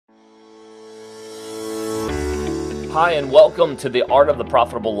Hi, and welcome to the Art of the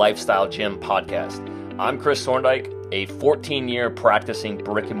Profitable Lifestyle Gym podcast. I'm Chris Thorndike, a 14-year practicing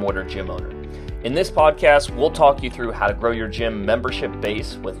brick and mortar gym owner. In this podcast, we'll talk you through how to grow your gym membership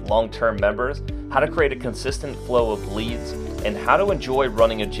base with long-term members, how to create a consistent flow of leads, and how to enjoy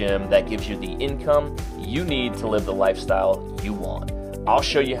running a gym that gives you the income you need to live the lifestyle you want. I'll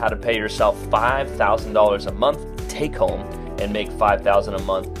show you how to pay yourself $5,000 a month take home and make $5,000 a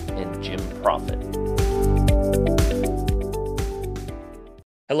month in gym profit.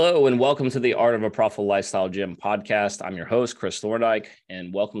 Hello, and welcome to the Art of a Profitable Lifestyle Gym podcast. I'm your host, Chris Thorndike,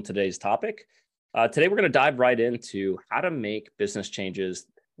 and welcome to today's topic. Today, we're going to dive right into how to make business changes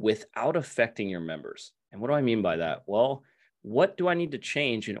without affecting your members. And what do I mean by that? Well, what do I need to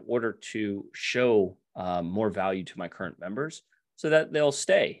change in order to show more value to my current members so that they'll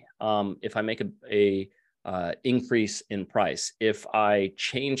stay? If I make a increase in price, if I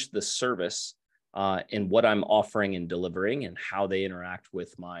change the service in what I'm offering and delivering and how they interact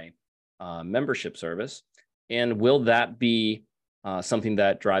with my membership service, and will that be something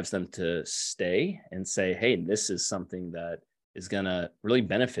that drives them to stay and say, hey, this is something that is going to really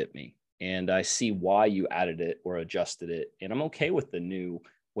benefit me. And I see why you added it or adjusted it. And I'm okay with the new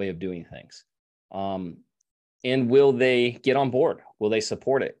way of doing things. And will they get on board? Will they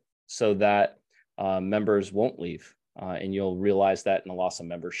support it so that members won't leave? And you'll realize that in a loss of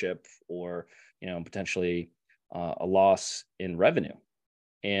membership or, potentially a loss in revenue.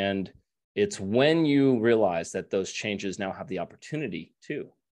 And it's when you realize that those changes now have the opportunity to,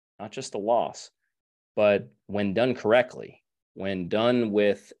 not just a loss, but when done correctly, when done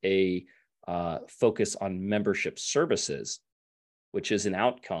with a focus on membership services, which is an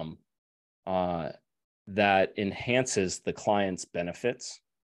outcome that enhances the client's benefits,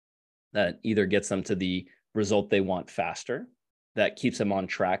 that either gets them to the result they want faster, that keeps them on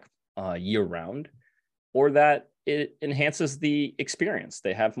track year round, or that it enhances the experience.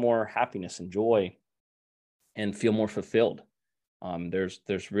 They have more happiness and joy and feel more fulfilled.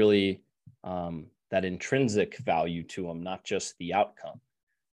 There's really that intrinsic value to them, not just the outcome.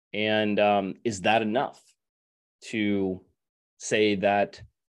 And is that enough to say that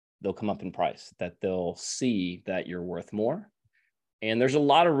they'll come up in price, that they'll see that you're worth more? And there's a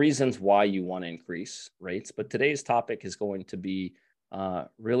lot of reasons why you want to increase rates, but today's topic is going to be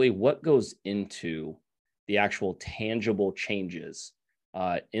really what goes into the actual tangible changes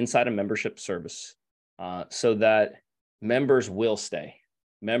inside a membership service so that members will stay,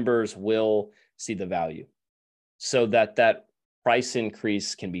 members will see the value, so that that price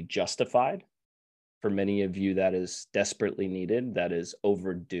increase can be justified. For many of you, that is desperately needed, that is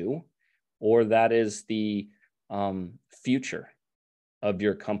overdue, or that is the future of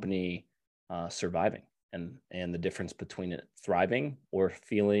your company surviving and the difference between it thriving or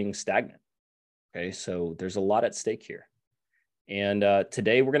feeling stagnant. Okay, so there's a lot at stake here. And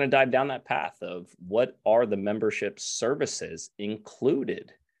today we're going to dive down that path of what are the membership services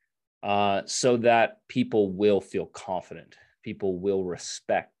included so that people will feel confident, people will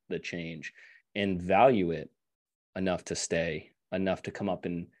respect the change and value it enough to stay, enough to come up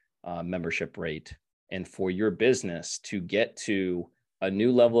in membership rate, and for your business to get to a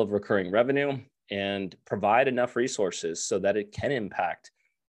new level of recurring revenue and provide enough resources so that it can impact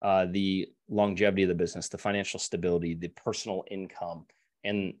the longevity of the business, the financial stability, the personal income,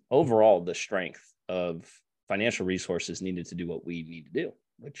 and overall the strength of financial resources needed to do what we need to do,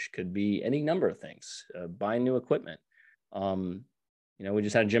 which could be any number of things, buying new equipment. We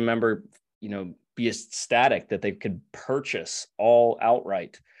just had a gym member, be ecstatic that they could purchase all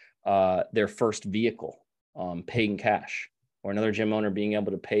outright their first vehicle, paying cash, or another gym owner being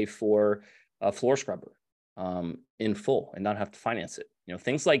able to pay for a floor scrubber in full and not have to finance it.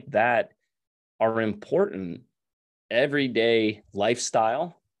 Things like that are important everyday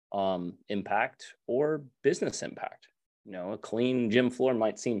lifestyle impact or business impact. A clean gym floor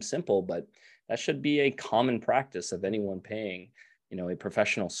might seem simple, but that should be a common practice of anyone paying, a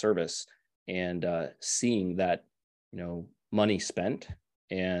professional service and seeing that, money spent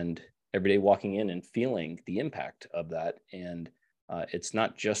and every day walking in and feeling the impact of that. And it's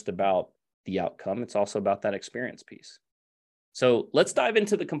not just about the outcome, it's also about that experience piece. So let's dive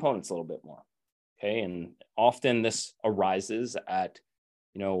into the components a little bit more. Okay. And often this arises at,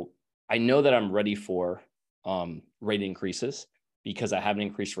 I know that I'm ready for rate increases because I haven't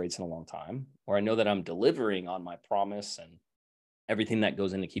increased rates in a long time, or I know that I'm delivering on my promise and everything that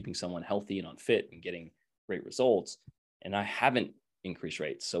goes into keeping someone healthy and unfit and getting great results, and I haven't increased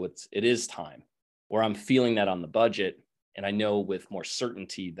rates. So it is time, or I'm feeling that on the budget, and I know with more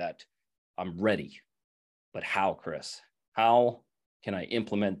certainty that I'm ready. But how, Chris? How can I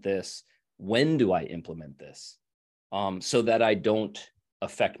implement this? When do I implement this? so that I don't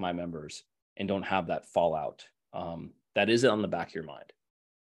affect my members and don't have that fallout. That is on the back of your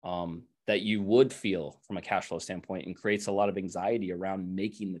mind, that you would feel from a cash flow standpoint, and creates a lot of anxiety around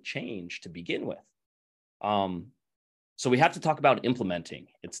making the change to begin with. So we have to talk about implementing.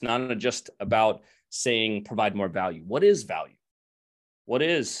 It's not just about saying provide more value. What is value? What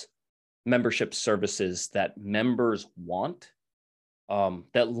is membership services that members want,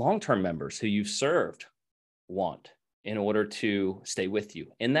 that long-term members who you've served want in order to stay with you?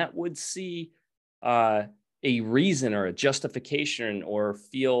 And that would see a reason or a justification or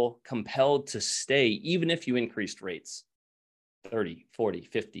feel compelled to stay, even if you increased rates $30, $40,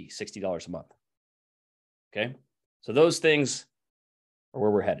 $50, $60 a month. Okay. So those things are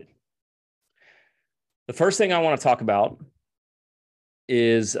where we're headed. The first thing I want to talk about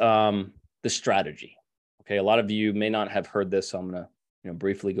is the strategy. Okay. A lot of you may not have heard this, so I'm going to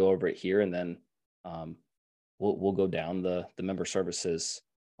briefly go over it here, and then we'll go down the member services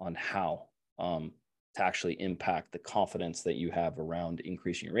on how to actually impact the confidence that you have around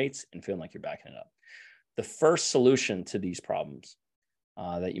increasing your rates and feeling like you're backing it up. The first solution to these problems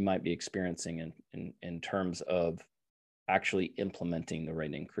that you might be experiencing in terms of actually implementing the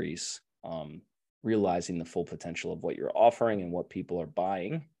rate increase, realizing the full potential of what you're offering and what people are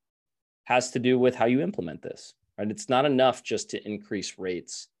buying, has to do with how you implement this. Right? It's not enough just to increase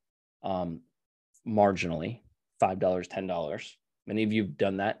rates marginally, $5, $10. Many of you have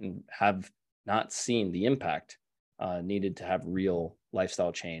done that and have not seen the impact needed to have real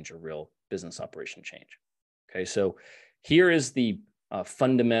lifestyle change or real business operation change. Okay, so here is the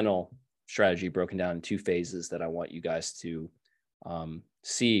fundamental strategy broken down in two phases that I want you guys to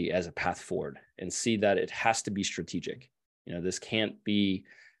see as a path forward, and see that it has to be strategic. This can't be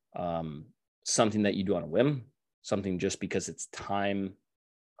something that you do on a whim, something just because it's time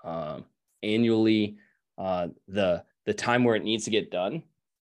annually, the time where it needs to get done.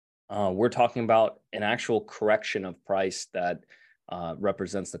 We're talking about an actual correction of price that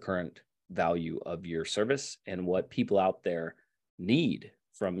represents the current value of your service and what people out there need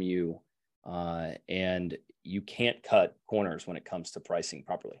from you. And you can't cut corners when it comes to pricing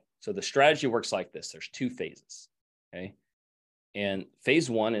properly. So the strategy works like this. There's two phases. Okay. And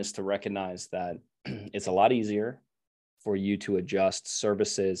phase one is to recognize that it's a lot easier for you to adjust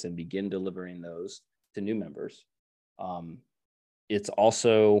services and begin delivering those to new members. It's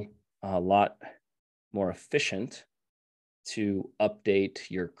also a lot more efficient to update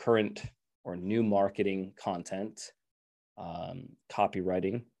your current or new marketing content,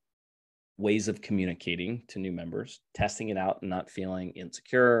 copywriting, ways of communicating to new members, testing it out and not feeling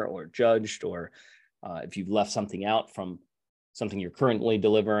insecure or judged, or if you've left something out from something you're currently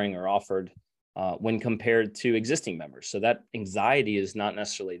delivering or offered when compared to existing members. So that anxiety is not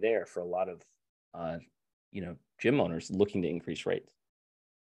necessarily there for a lot of gym owners looking to increase rates.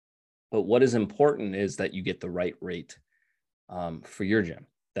 But what is important is that you get the right rate for your gym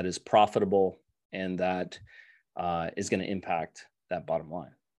that is profitable and that is going to impact that bottom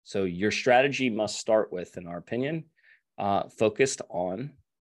line. So your strategy must start with, in our opinion, focused on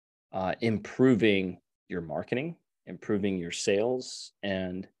improving your marketing, improving your sales,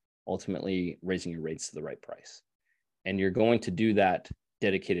 and ultimately raising your rates to the right price. And you're going to do that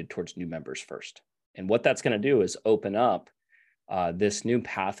dedicated towards new members first. And what that's going to do is open up this new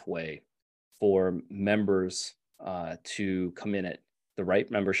pathway for members to come in at the right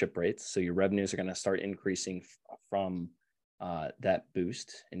membership rates. So your revenues are going to start increasing from that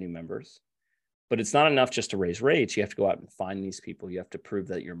boost in new members. But it's not enough just to raise rates. You have to go out and find these people. You have to prove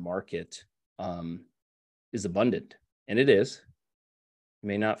that your market is abundant. And it is. It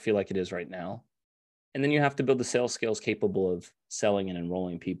may not feel like it is right now. And then you have to build the sales skills capable of selling and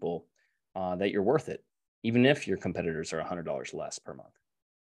enrolling people that you're worth it, even if your competitors are $100 less per month.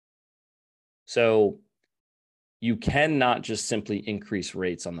 So you cannot just simply increase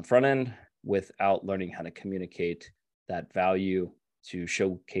rates on the front end without learning how to communicate that value, to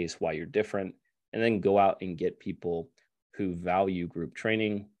showcase why you're different, and then go out and get people who value group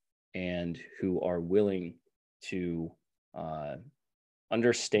training and who are willing to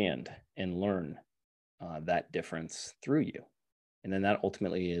understand and learn that difference through you. And then that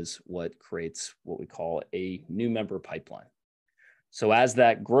ultimately is what creates what we call a new member pipeline. So as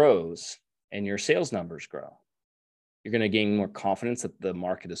that grows and your sales numbers grow, you're going to gain more confidence that the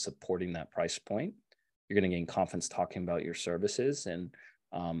market is supporting that price point. You're going to gain confidence talking about your services and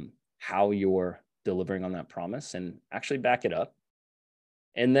how you're delivering on that promise, and actually back it up.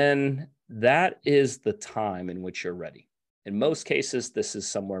 And then that is the time in which you're ready. In most cases, this is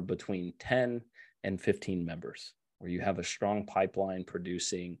somewhere between 10 and 15 members, where you have a strong pipeline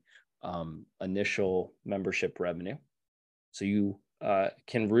producing initial membership revenue. So you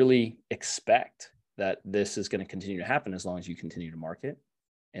can really expect that this is going to continue to happen as long as you continue to market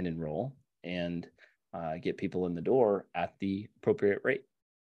and enroll and get people in the door at the appropriate rate.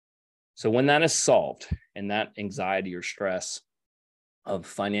 So when that is solved and that anxiety or stress of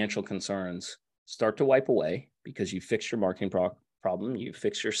financial concerns start to wipe away because you fixed your marketing problem, you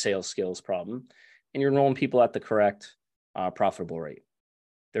fixed your sales skills problem, and you're enrolling people at the correct profitable rate,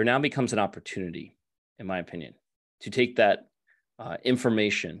 there now becomes an opportunity, in my opinion, to take that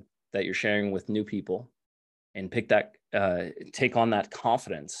information that you're sharing with new people and take on that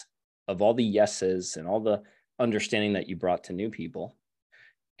confidence of all the yeses and all the understanding that you brought to new people,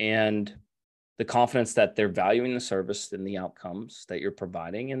 and the confidence that they're valuing the service and the outcomes that you're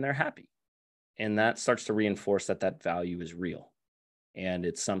providing, and they're happy. And that starts to reinforce that that value is real and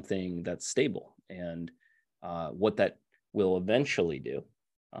it's something that's stable. And what that will eventually do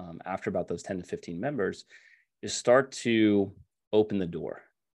after about those 10 to 15 members is start to open the door.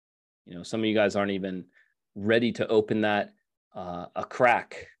 You know, some of you guys aren't even ready to open that a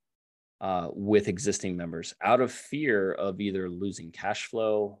crack with existing members out of fear of either losing cash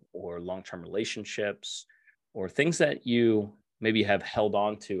flow or long-term relationships or things that you maybe have held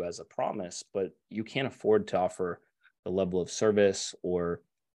on to as a promise, but you can't afford to offer the level of service, or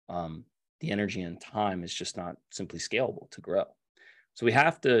the energy and time is just not simply scalable to grow. So we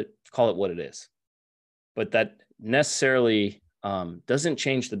have to call it what it is. But that necessarily doesn't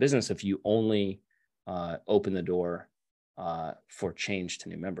change the business if you only open the door for change to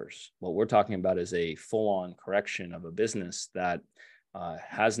new members. What we're talking about is a full-on correction of a business that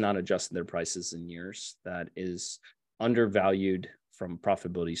has not adjusted their prices in years, that is undervalued from a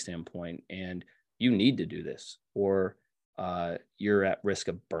profitability standpoint, and you need to do this, or you're at risk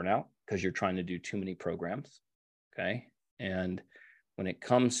of burnout because you're trying to do too many programs. Okay. And when it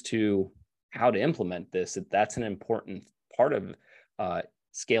comes to how to implement this, that's an important part of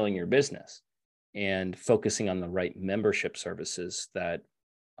scaling your business and focusing on the right membership services that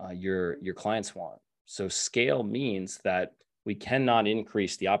your clients want. So scale means that we cannot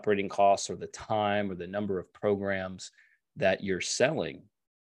increase the operating costs or the time or the number of programs that you're selling,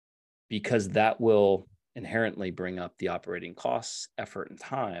 because that will inherently bring up the operating costs, effort, and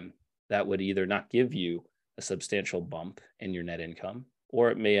time that would either not give you a substantial bump in your net income, or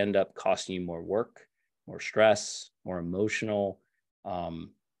it may end up costing you more work, more stress, more emotional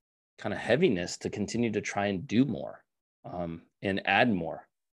kind of heaviness to continue to try and do more and add more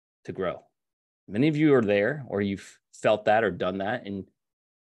to grow. Many of you are there, or you've felt that or done that, and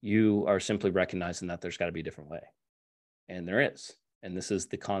you are simply recognizing that there's got to be a different way. And there is. And this is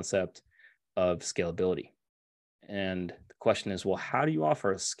the concept of scalability. And the question is, well, how do you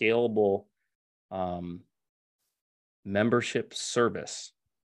offer a scalable membership service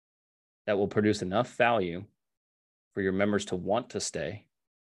that will produce enough value for your members to want to stay,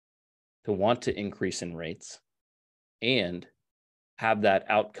 to want to increase in rates, and have that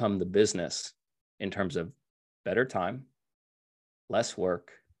outcome the business in terms of better time, less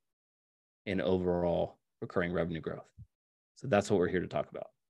work, and overall recurring revenue growth? So that's what we're here to talk about.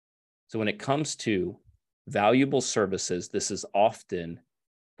 So when it comes to valuable services, this is often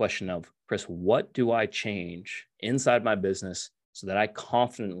a question of, Chris, what do I change inside my business so that I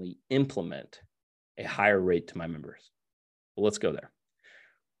confidently implement a higher rate to my members? Well, let's go there.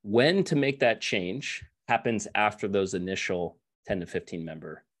 When to make that change happens after those initial 10 to 15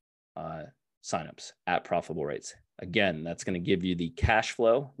 member signups at profitable rates. Again, that's going to give you the cash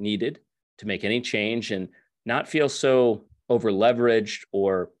flow needed to make any change and not feel so over leveraged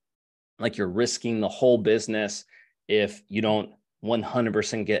or like you're risking the whole business if you don't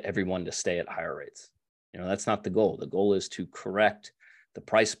 100% get everyone to stay at higher rates. You know, that's not the goal. The goal is to correct the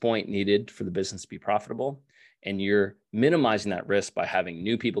price point needed for the business to be profitable. And you're minimizing that risk by having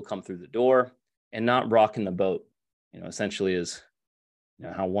new people come through the door and not rocking the boat, essentially is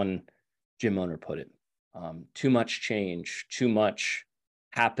how one gym owner put it. Too much change, too much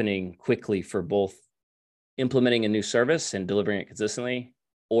happening quickly for both implementing a new service and delivering it consistently,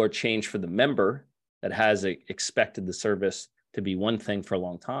 or change for the member that has expected the service to be one thing for a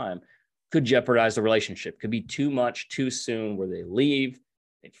long time, could jeopardize the relationship. Could be too much too soon, where they leave,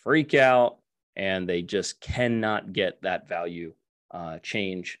 they freak out, and they just cannot get that value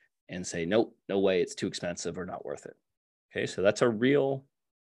change and say, nope, no way, it's too expensive or not worth it. Okay, so that's a real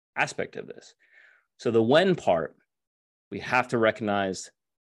aspect of this. So the when part, we have to recognize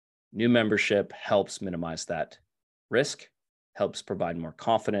new membership helps minimize that risk, helps provide more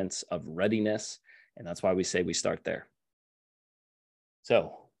confidence of readiness, and that's why we say we start there.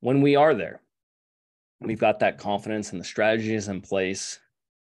 So when we are there, we've got that confidence and the strategies in place.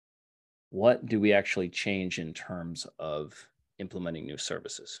 what do we actually change in terms of implementing new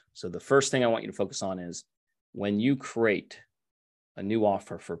services? So the first thing I want you to focus on is when you create a new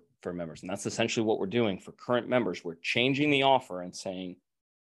offer for members, and that's essentially what we're doing for current members, we're changing the offer and saying,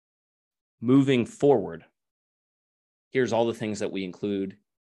 moving forward, here's all the things that we include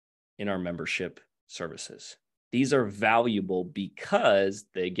in our membership services. These are valuable because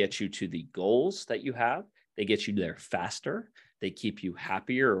they get you to the goals that you have. They get you there faster. They keep you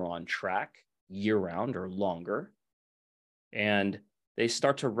happier or on track year round or longer. And they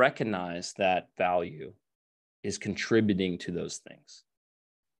start to recognize that value is contributing to those things.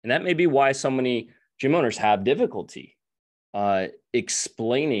 And that may be why so many gym owners have difficulty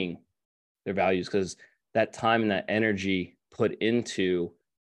explaining their values, because that time and that energy put into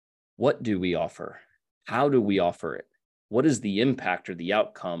what do we offer? How do we offer it? What is the impact or the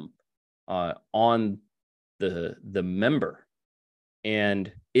outcome on the member?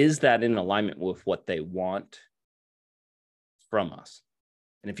 And is that in alignment with what they want from us?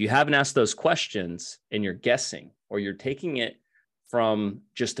 And if you haven't asked those questions and you're guessing, or you're taking it from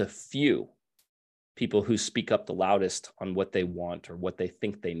just a few people who speak up the loudest on what they want or what they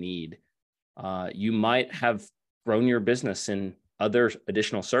think they need, you might have grown your business in other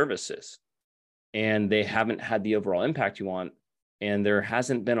additional services and they haven't had the overall impact you want. And there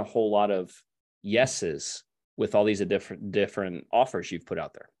hasn't been a whole lot of yeses with all these different offers you've put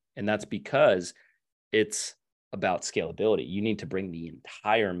out there. And that's because it's about scalability. You need to bring the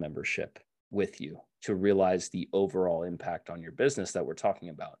entire membership with you to realize the overall impact on your business that we're talking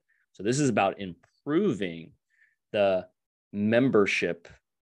about. So this is about improving the membership,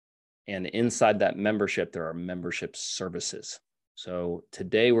 and inside that membership, there are membership services. So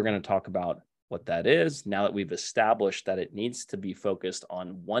today we're going to talk about what that is, now that we've established that it needs to be focused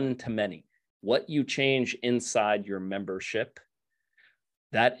on one-to-many. What you change inside your membership,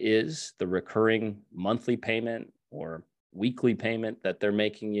 that is the recurring monthly payment or weekly payment that they're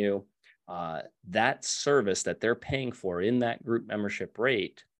making you. That service that they're paying for in that group membership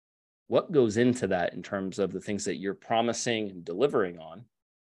rate, what goes into that in terms of the things that you're promising and delivering on?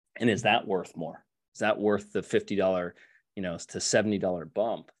 And is that worth more? Is that worth the $50, to $70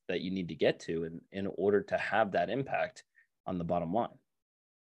 bump that you need to get to in order to have that impact on the bottom line?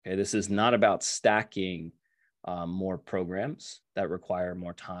 Okay, this is not about stacking more programs that require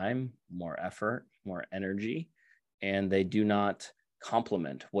more time, more effort, more energy, and they do not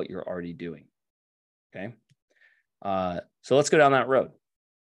complement what you're already doing. Okay, so let's go down that road.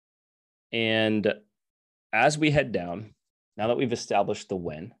 And as we head down, now that we've established the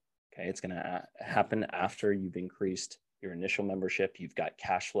when, okay, it's going to happen after you've increased your initial membership. You've got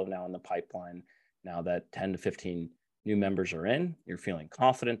cash flow now in the pipeline. Now that 10 to 15 new members are in, you're feeling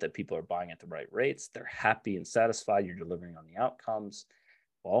confident that people are buying at the right rates. They're happy and satisfied. You're delivering on the outcomes.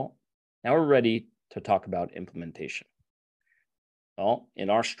 Well, now we're ready to talk about implementation. Well, in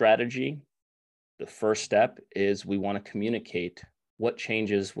our strategy, the first step is we want to communicate what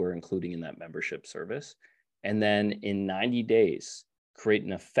changes we're including in that membership service. And then in 90 days, create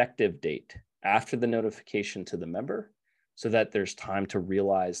an effective date after the notification to the member so that there's time to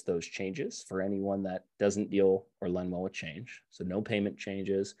realize those changes for anyone that doesn't deal or lend well with change. So no payment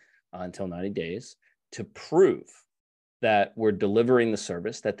changes until 90 days to prove that we're delivering the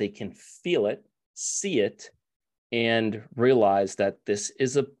service, that they can feel it, see it, and realize that this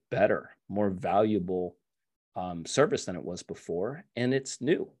is a better, more valuable service than it was before. And it's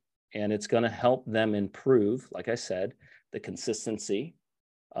new, and it's going to help them improve, like I said, the consistency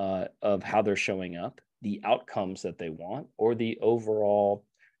of how they're showing up, the outcomes that they want, or the overall,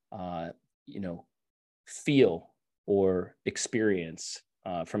 feel or experience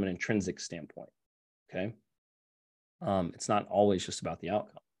from an intrinsic standpoint. Okay. It's not always just about the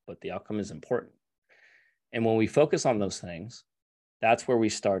outcome, but the outcome is important. And when we focus on those things, that's where we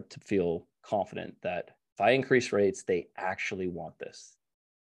start to feel confident that if I increase rates, they actually want this.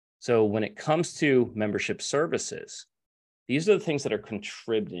 So when it comes to membership services, these are the things that are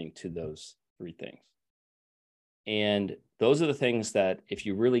contributing to those three things. And those are the things that if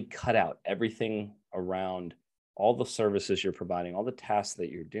you really cut out everything around all the services you're providing, all the tasks that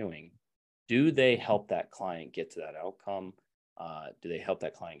you're doing, do they help that client get to that outcome? Do they help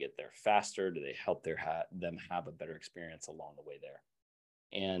that client get there faster? Do they help them have a better experience along the way there?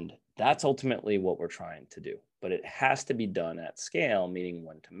 And that's ultimately what we're trying to do. But it has to be done at scale, meaning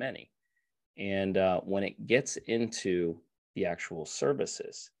one-to-many. And when it gets into the actual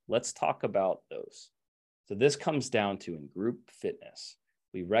services, let's talk about those. So this comes down to, in group fitness,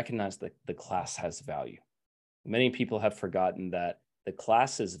 we recognize that the class has value. Many people have forgotten that the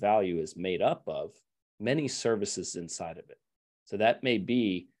class's value is made up of many services inside of it. So that may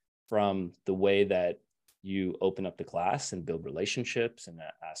be from the way that you open up the class and build relationships and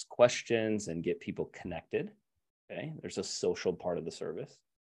ask questions and get people connected. Okay, there's a social part of the service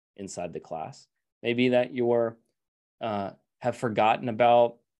inside the class. Maybe that you're have forgotten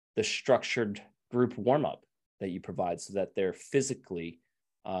about the structured group warm-up that you provide so that they're physically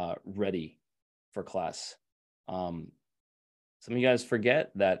ready for class. Some of you guys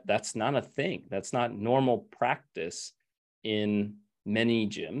forget that that's not a thing. That's not normal practice in many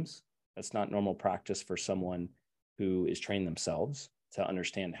gyms. That's not normal practice for someone who is trained themselves to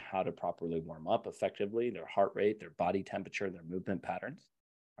understand how to properly warm up effectively, their heart rate, their body temperature, their movement patterns,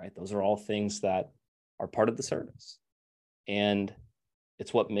 right? Those are all things that are part of the service. And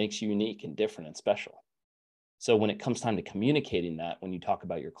it's what makes you unique and different and special. So when it comes time to communicating that, when you talk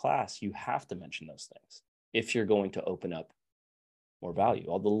about your class, you have to mention those things if you're going to open up more value.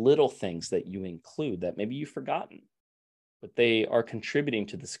 All the little things that you include that maybe you've forgotten, but they are contributing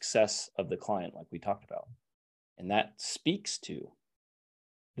to the success of the client, like we talked about. And that speaks to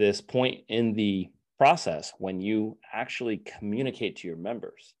this point in the process when you actually communicate to your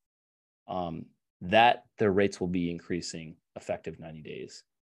members that their rates will be increasing effective 90 days.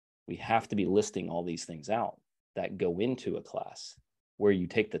 We have to be listing all these things out that go into a class where you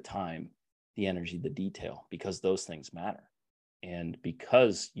take the time, the energy, the detail, because those things matter. And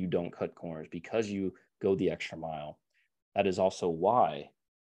because you don't cut corners, because you go the extra mile, that is also why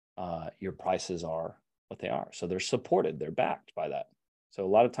your prices are what they are. So they're supported, they're backed by that. So a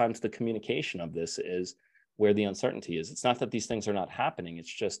lot of times the communication of this is where the uncertainty is. It's not that these things are not happening.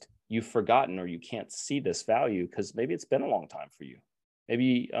 It's just you've forgotten or you can't see this value because maybe it's been a long time for you.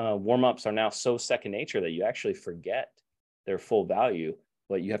 Maybe warm-ups are now so second nature that you actually forget their full value.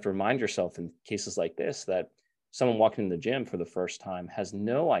 But you have to remind yourself in cases like this that someone walking in the gym for the first time has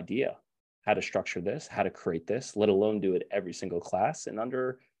no idea how to structure this, how to create this, let alone do it every single class and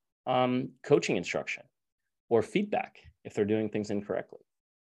under coaching instruction or feedback if they're doing things incorrectly.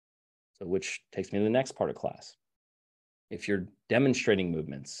 So which takes me to the next part of class. If you're demonstrating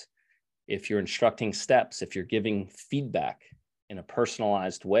movements, if you're instructing steps, if you're giving feedback in a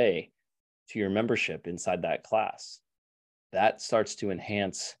personalized way to your membership inside that class, that starts to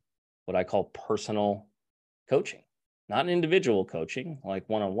enhance what I call personal coaching. Not individual coaching like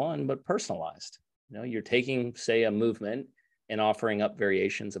one-on-one, but personalized. You know, you're taking, say, a movement and offering up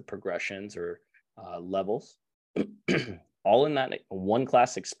variations of progressions or levels, all in that one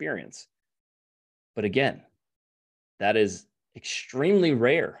class experience. But again, that is extremely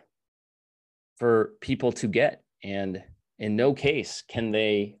rare for people to get. And in no case can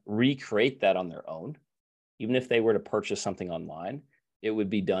they recreate that on their own. Even if they were to purchase something online, it would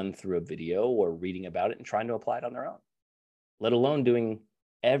be done through a video or reading about it and trying to apply it on their own, let alone doing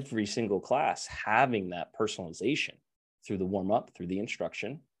every single class, having that personalization through the warm-up, through the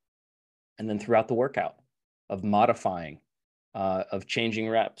instruction, and then throughout the workout of modifying, of changing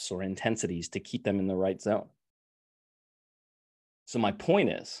reps or intensities to keep them in the right zone. So my point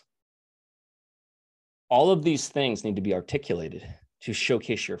is, all of these things need to be articulated to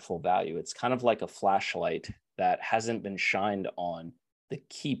showcase your full value. It's kind of like a flashlight that hasn't been shined on the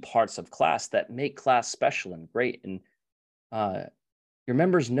key parts of class that make class special and great. And your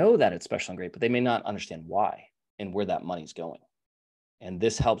members know that it's special and great, but they may not understand why and where that money's going. And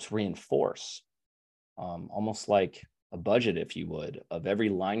this helps reinforce almost like a budget, if you would, of every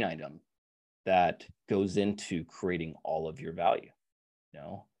line item that goes into creating all of your value, you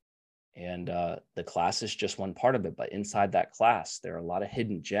know? And the class is just one part of it. But inside that class, there are a lot of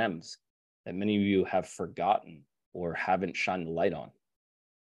hidden gems that many of you have forgotten or haven't shined the light on.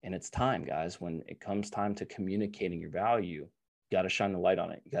 And it's time, guys, when it comes time to communicating your value, you got to shine the light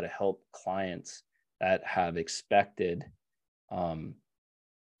on it. You got to help clients that have expected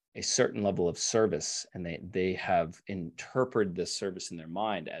a certain level of service, and they have interpreted this service in their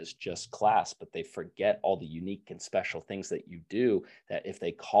mind as just class, but they forget all the unique and special things that you do, that if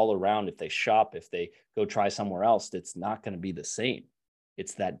they call around, if they shop, if they go try somewhere else, it's not going to be the same.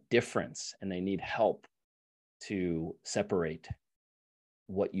 It's that difference, and they need help to separate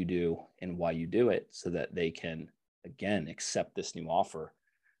what you do and why you do it so that they can, again, accept this new offer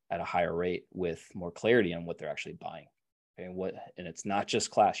at a higher rate with more clarity on what they're actually buying. And it's not just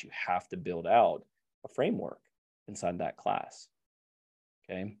class. You have to build out a framework inside that class.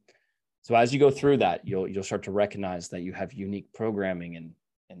 Okay. So as you go through that, you'll start to recognize that you have unique programming,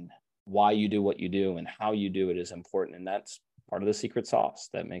 and why you do what you do and how you do it is important. And that's part of the secret sauce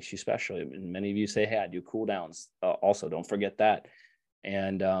that makes you special. And many of you say, hey, I do cool downs. Also, don't forget that.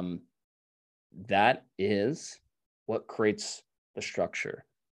 And that is what creates the structure,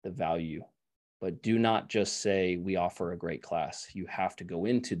 the value, but do not just say we offer a great class. You have to go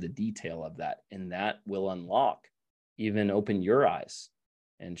into the detail of that, and that will unlock, even open your eyes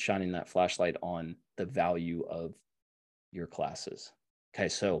and shining that flashlight on the value of your classes. Okay,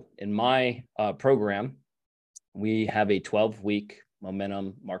 so in my program, we have a 12-week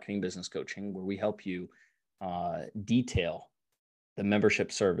momentum marketing business coaching where we help you detail the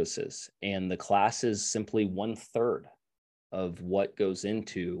membership services. And the class is simply 1/3 of what goes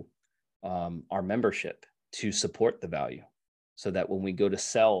into our membership to support the value, so that when we go to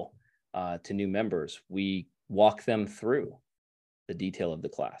sell to new members, we walk them through the detail of the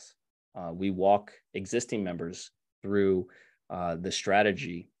class. We walk existing members through the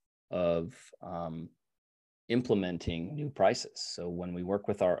strategy of implementing new prices. So when we work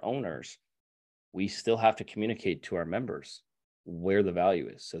with our owners, we still have to communicate to our members where the value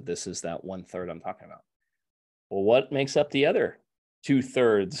is. So this is that 1/3 I'm talking about. Well, what makes up the other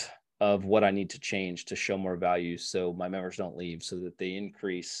 2/3 of what I need to change to show more value so my members don't leave, so that they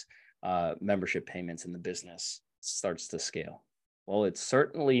increase membership payments and the business starts to scale? Well, it's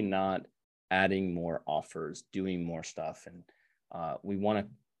certainly not adding more offers, doing more stuff. And we want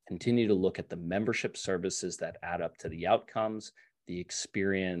to continue to look at the membership services that add up to the outcomes, the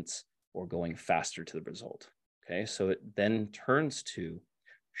experience, or going faster to the result. Okay, so it then turns to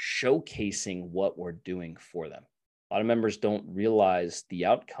showcasing what we're doing for them. A lot of members don't realize the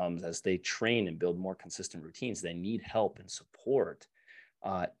outcomes as they train and build more consistent routines. They need help and support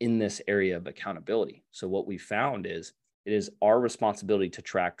in this area of accountability. So what we found is it is our responsibility to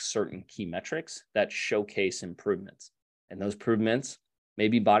track certain key metrics that showcase improvements. And those improvements may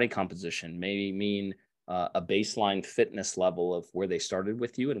be body composition, maybe mean a baseline fitness level of where they started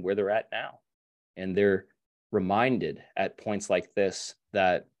with you and where they're at now. And they're reminded at points like this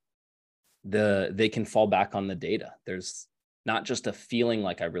that they can fall back on the data. There's not just a feeling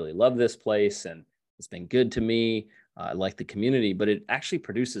like I really love this place and it's been good to me, I like the community, but it actually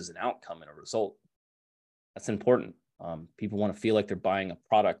produces an outcome and a result. That's important. People want to feel like they're buying a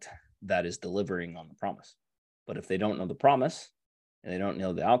product that is delivering on the promise. But if they don't know the promise and they don't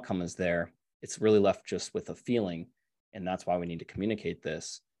know the outcome is there, it's really left just with a feeling. And that's why we need to communicate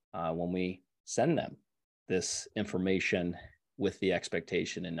this when we send them this information with the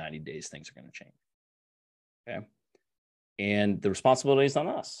expectation in 90 days, things are going to change. Okay. And the responsibility is on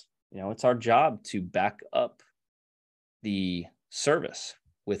us. It's our job to back up the service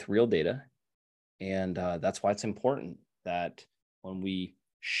with real data. And that's why it's important that when we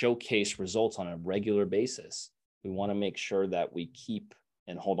showcase results on a regular basis, we want to make sure that we keep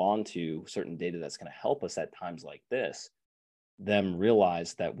and hold on to certain data that's going to help us at times like this, them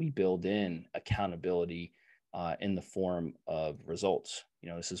realize that we build in accountability in the form of results.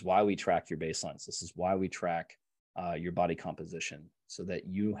 This is why we track your baselines. This is why we track your body composition, so that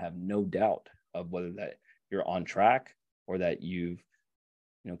you have no doubt of whether that you're on track or that you've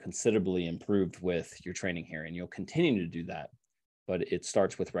considerably improved with your training here. And you'll continue to do that, but it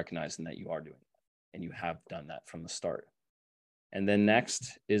starts with recognizing that you are doing that and you have done that from the start. And then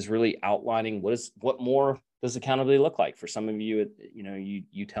next is really outlining what more does accountability look like for some of you.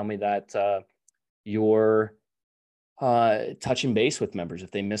 You tell me that you're touching base with members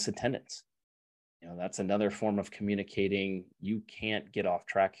if they miss attendance. That's another form of communicating. You can't get off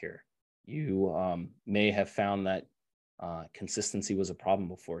track here. You may have found that consistency was a problem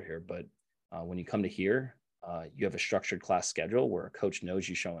before here, but when you come to here, you have a structured class schedule where a coach knows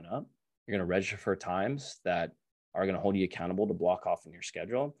you showing up. You're going to register for times that are going to hold you accountable to block off in your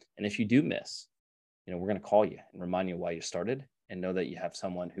schedule. And if you do miss, we're going to call you and remind you why you started, and know that you have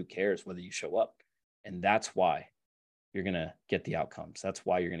someone who cares whether you show up. And that's why you're going to get the outcomes. That's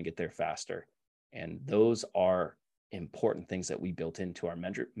why you're going to get there faster. And those are important things that we built into our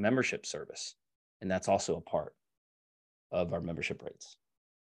membership service. And that's also a part of our membership rates.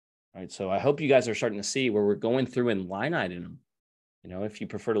 All right. So I hope you guys are starting to see where we're going through and line item them. If you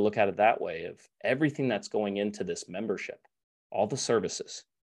prefer to look at it that way, of everything that's going into this membership, all the services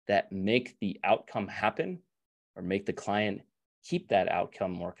that make the outcome happen or make the client keep that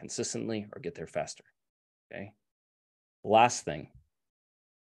outcome more consistently or get there faster. Okay. Last thing,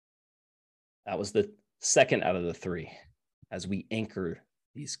 that was the second out of the three, as we anchor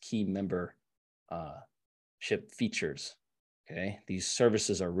these key membership features. Okay. These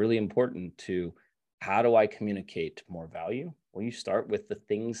services are really important to how do I communicate more value? Well, you start with the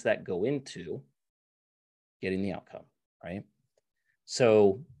things that go into getting the outcome, right?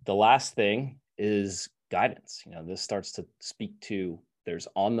 So the last thing is guidance. This starts to speak to, there's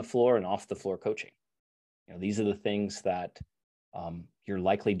on the floor and off the floor coaching. These are the things that you're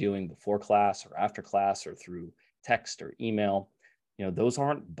likely doing before class or after class or through text or email. those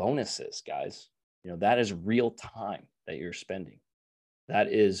aren't bonuses, guys. That is real time that you're spending. That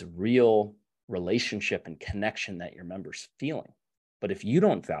is real relationship and connection that your members feeling. But if you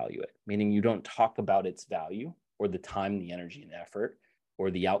don't value it, meaning you don't talk about its value or the time, the energy and effort,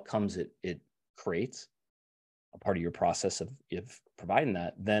 or the outcomes it creates, a part of your process of providing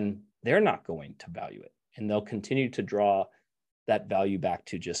that, then they're not going to value it. And they'll continue to draw that value back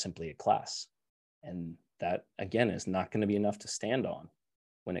to just simply a class. And that, again, is not going to be enough to stand on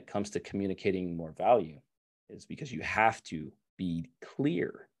when it comes to communicating more value, is because you have to be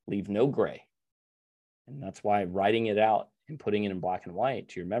clear, leave no gray. And that's why writing it out and putting it in black and white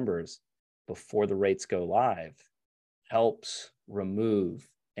to your members before the rates go live helps remove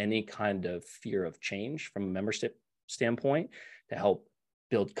any kind of fear of change from a membership standpoint, to help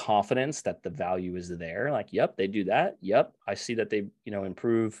build confidence that the value is there. Like, yep, they do that. Yep, I see that they,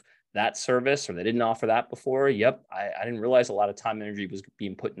 improve that service, or they didn't offer that before. Yep, I didn't realize a lot of time and energy was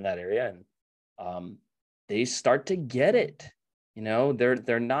being put in that area. And they start to get it.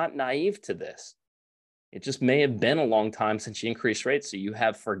 They're not naive to this. It just may have been a long time since you increased rates, so you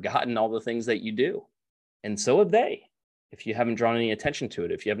have forgotten all the things that you do. And so have they, if you haven't drawn any attention to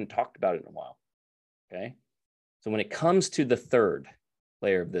it, if you haven't talked about it in a while. Okay. So when it comes to the third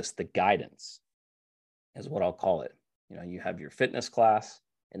layer of this, the guidance is what I'll call it. You have your fitness class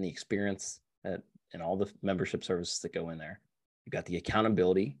and the experience and all the membership services that go in there. You've got the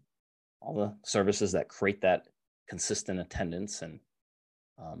accountability, all the services that create that consistent attendance and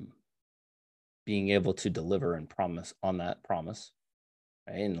being able to deliver and promise on that promise.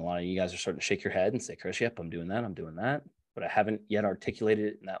 Right? And a lot of you guys are starting to shake your head and say, Chris, yep, I'm doing that. But I haven't yet articulated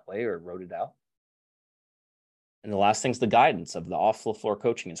it in that way or wrote it out. And the last thing's the guidance of the off the floor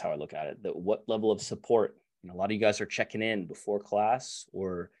coaching is how I look at it. What level of support? A lot of you guys are checking in before class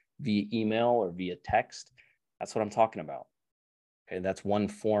or via email or via text. That's what I'm talking about. Okay, that's one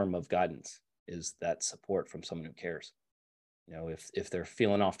form of guidance, is that support from someone who cares. If they're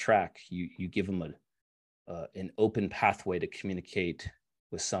feeling off track, you give them an open pathway to communicate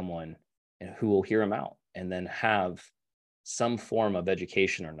with someone and who will hear them out, and then have some form of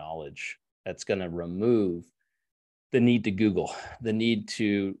education or knowledge that's going to remove the need to Google, the need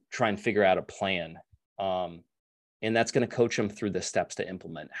to try and figure out a plan. And that's going to coach them through the steps to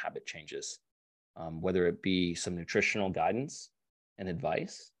implement habit changes, whether it be some nutritional guidance and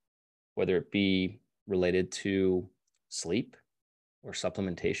advice, whether it be related to sleep or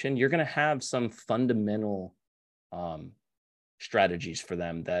supplementation. You're going to have some fundamental strategies for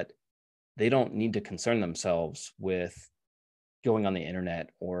them that they don't need to concern themselves with going on the internet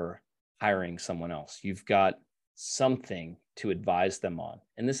or hiring someone else. You've got something to advise them on.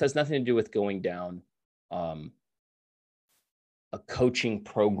 And this has nothing to do with going down a coaching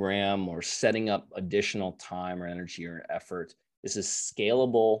program or setting up additional time or energy or effort. This is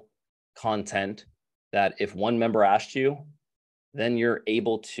scalable content that if one member asked you, then you're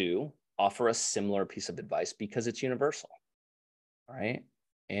able to offer a similar piece of advice because it's universal. All right.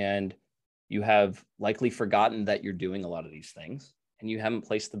 And you have likely forgotten that you're doing a lot of these things, and you haven't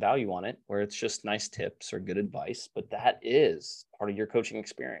placed the value on it where it's just nice tips or good advice, but that is part of your coaching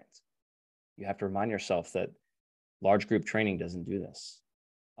experience. You have to remind yourself that large group training doesn't do this.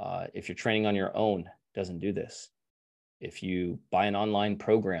 If you're training on your own, doesn't do this. If you buy an online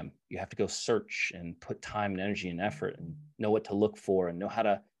program, you have to go search and put time and energy and effort and know what to look for and know how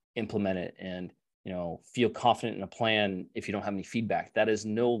to implement it and feel confident in a plan if you don't have any feedback. That is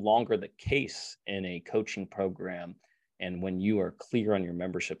no longer the case in a coaching program. And when you are clear on your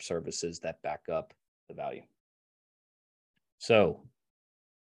membership services that back up the value. So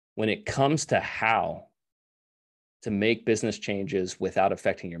when it comes to how to make business changes without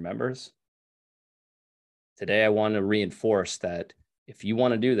affecting your members, today I want to reinforce that if you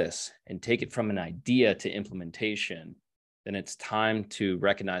want to do this and take it from an idea to implementation, then it's time to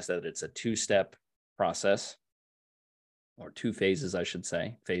recognize that it's a two-step process, or two phases, I should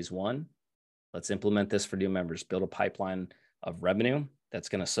say. Phase one, let's implement this for new members, build a pipeline of revenue that's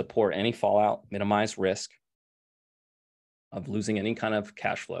going to support any fallout, minimize risk of losing any kind of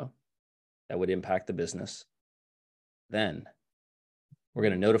cash flow that would impact the business. Then we're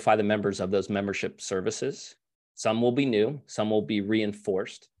going to notify the members of those membership services. Some will be new, some will be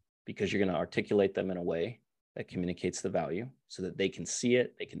reinforced, because you're going to articulate them in a way that communicates the value so that they can see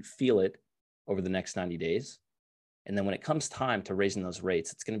it, they can feel it over the next 90 days. And then when it comes time to raising those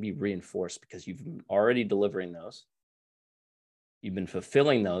rates, it's going to be reinforced because you've been already delivering those. You've been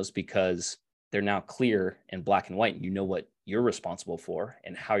fulfilling those because they're now clear and black and white. And you know what you're responsible for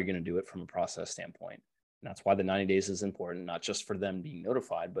and how you're going to do it from a process standpoint. And that's why the 90 days is important, not just for them being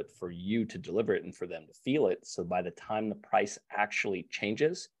notified, but for you to deliver it and for them to feel it. So by the time the price actually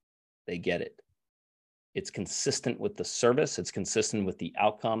changes, they get it. It's consistent with the service, it's consistent with the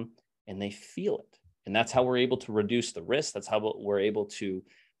outcome, and they feel it. And that's how we're able to reduce the risk. That's how we're able to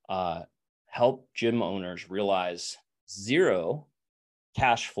help gym owners realize zero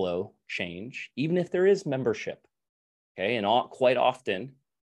cash flow change, even if there is membership. Okay. And quite often,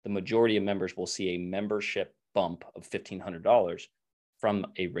 the majority of members will see a membership bump of $1,500 from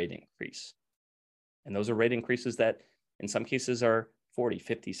a rate increase. And those are rate increases that in some cases are $40,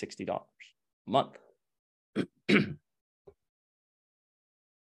 $50, $60 a month.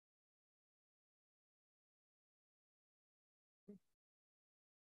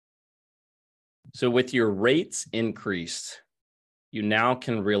 So with your rates increased, you now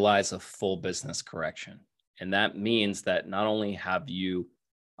can realize a full business correction. And that means that not only have you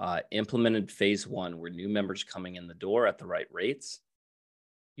implemented phase one, where new members coming in the door at the right rates,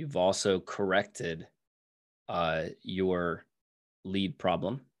 you've also corrected your lead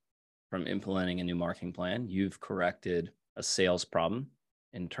problem from implementing a new marketing plan. You've corrected a sales problem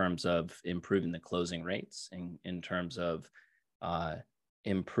in terms of improving the closing rates, in terms of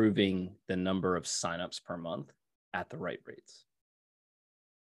improving the number of signups per month at the right rates.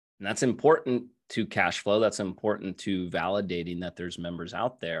 And that's important to cash flow. That's important to validating that there's members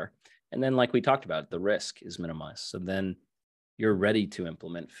out there. And then, like we talked about, the risk is minimized. So then you're ready to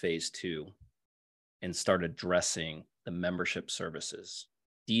implement phase two and start addressing the membership services,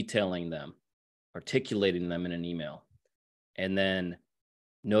 detailing them, articulating them in an email, and then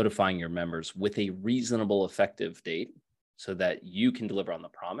notifying your members with a reasonable effective date so that you can deliver on the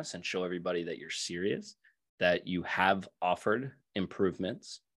promise and show everybody that you're serious, that you have offered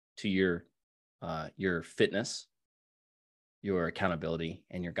improvements to your fitness, your accountability,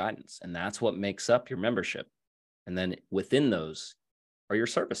 and your guidance. And that's what makes up your membership. And then within those are your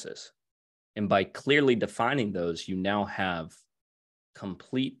services. And by clearly defining those, you now have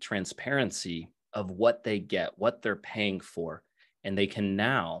complete transparency of what they get, what they're paying for. And they can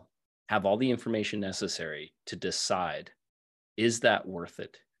now have all the information necessary to decide, is that worth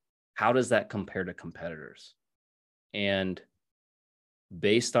it? How does that compare to competitors? And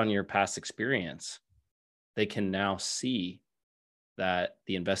based on your past experience, they can now see that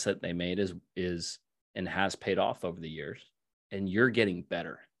the investment they made is and has paid off over the years, and you're getting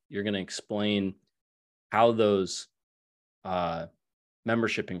better. You're going to explain how those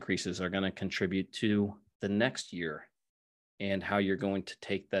membership increases are going to contribute to the next year, and how you're going to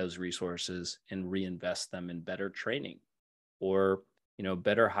take those resources and reinvest them in better training, or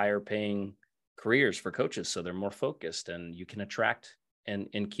better higher paying careers for coaches, so they're more focused and you can attract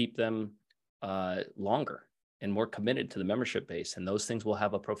and keep them longer and more committed to the membership base. And those things will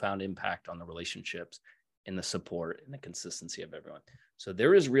have a profound impact on the relationships and the support and the consistency of everyone. So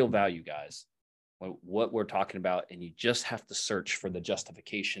there is real value, guys, what we're talking about, and you just have to search for the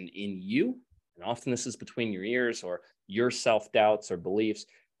justification in you. And often this is between your ears or your self-doubts or beliefs,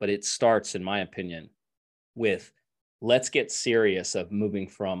 but it starts, in my opinion, with let's get serious of moving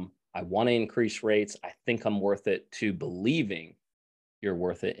from I want to increase rates, I think I'm worth it, to believing you're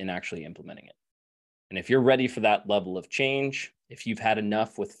worth it and actually implementing it. And if you're ready for that level of change, if you've had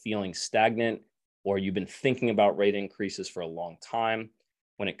enough with feeling stagnant, or you've been thinking about rate increases for a long time,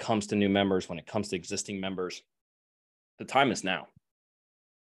 when it comes to new members, when it comes to existing members, the time is now.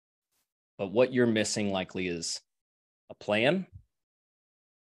 But what you're missing likely is a plan,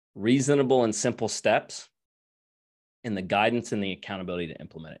 reasonable and simple steps, and the guidance and the accountability to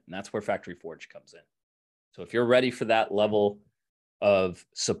implement it. And that's where Factory Forge comes in. So if you're ready for that level of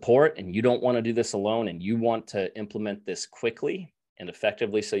support and you don't want to do this alone and you want to implement this quickly and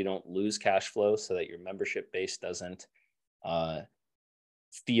effectively so you don't lose cash flow, so that your membership base doesn't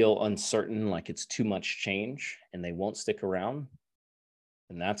feel uncertain, like it's too much change and they won't stick around,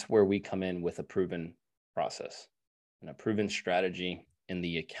 and that's where we come in with a proven process and a proven strategy and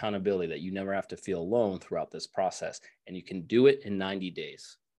the accountability that you never have to feel alone throughout this process. And you can do it in 90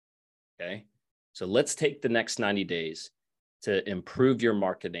 days. Okay. So let's take the next 90 days to improve your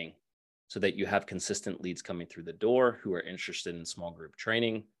marketing so that you have consistent leads coming through the door who are interested in small group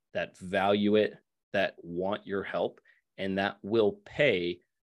training, that value it, that want your help, and that will pay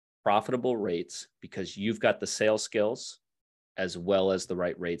profitable rates because you've got the sales skills as well as the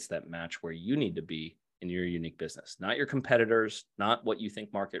right rates that match where you need to be in your unique business, not your competitors, not what you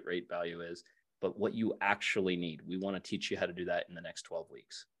think market rate value is, but what you actually need. We want to teach you how to do that in the next 12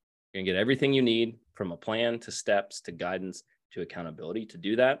 weeks. You're gonna get everything you need, from a plan to steps to guidance to accountability, to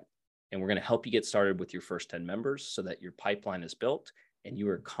do that. And we're gonna help you get started with your first 10 members so that your pipeline is built and you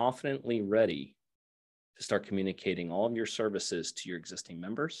are confidently ready to start communicating all of your services to your existing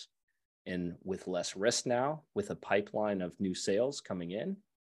members. And with less risk now, with a pipeline of new sales coming in,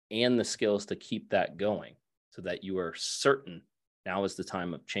 and the skills to keep that going so that you are certain now is the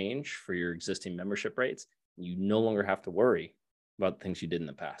time of change for your existing membership rates. You no longer have to worry about the things you did in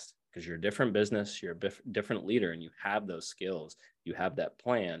the past because you're a different business, you're a different leader, and you have those skills, you have that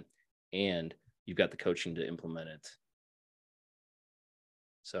plan, and you've got the coaching to implement it.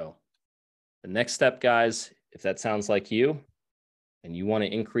 So the next step, guys, if that sounds like you and you want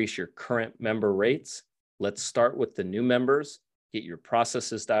to increase your current member rates, let's start with the new members, get your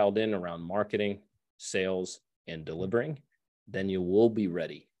processes dialed in around marketing, sales, and delivering. Then you will be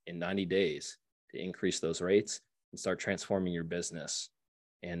ready in 90 days to increase those rates and start transforming your business.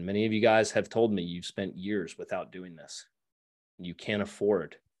 And many of you guys have told me you've spent years without doing this. You can't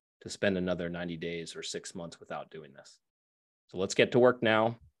afford to spend another 90 days or 6 months without doing this. So let's get to work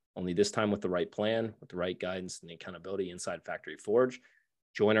now, only this time with the right plan, with the right guidance and the accountability inside Factory Forge.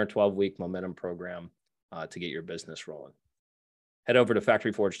 Join our 12-week momentum program to get your business rolling. Head over to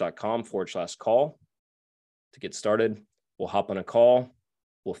factoryforge.com/call to get started. We'll hop on a call.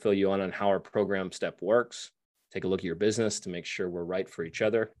 We'll fill you on how our program step works. Take a look at your business to make sure we're right for each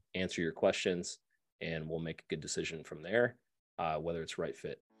other, answer your questions, and we'll make a good decision from there, whether it's right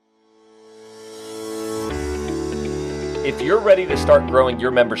fit. If you're ready to start growing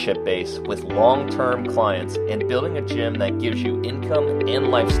your membership base with long-term clients and building a gym that gives you income and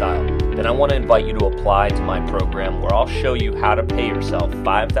lifestyle, then I want to invite you to apply to my program where I'll show you how to pay yourself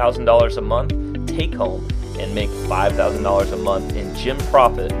 $5,000 a month, take home, and make $5,000 a month in gym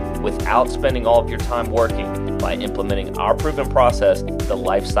profit without spending all of your time working by implementing our proven process, the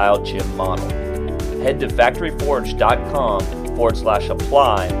Lifestyle Gym Model. Head to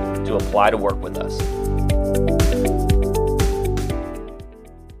factoryforge.com/apply to apply to work with us.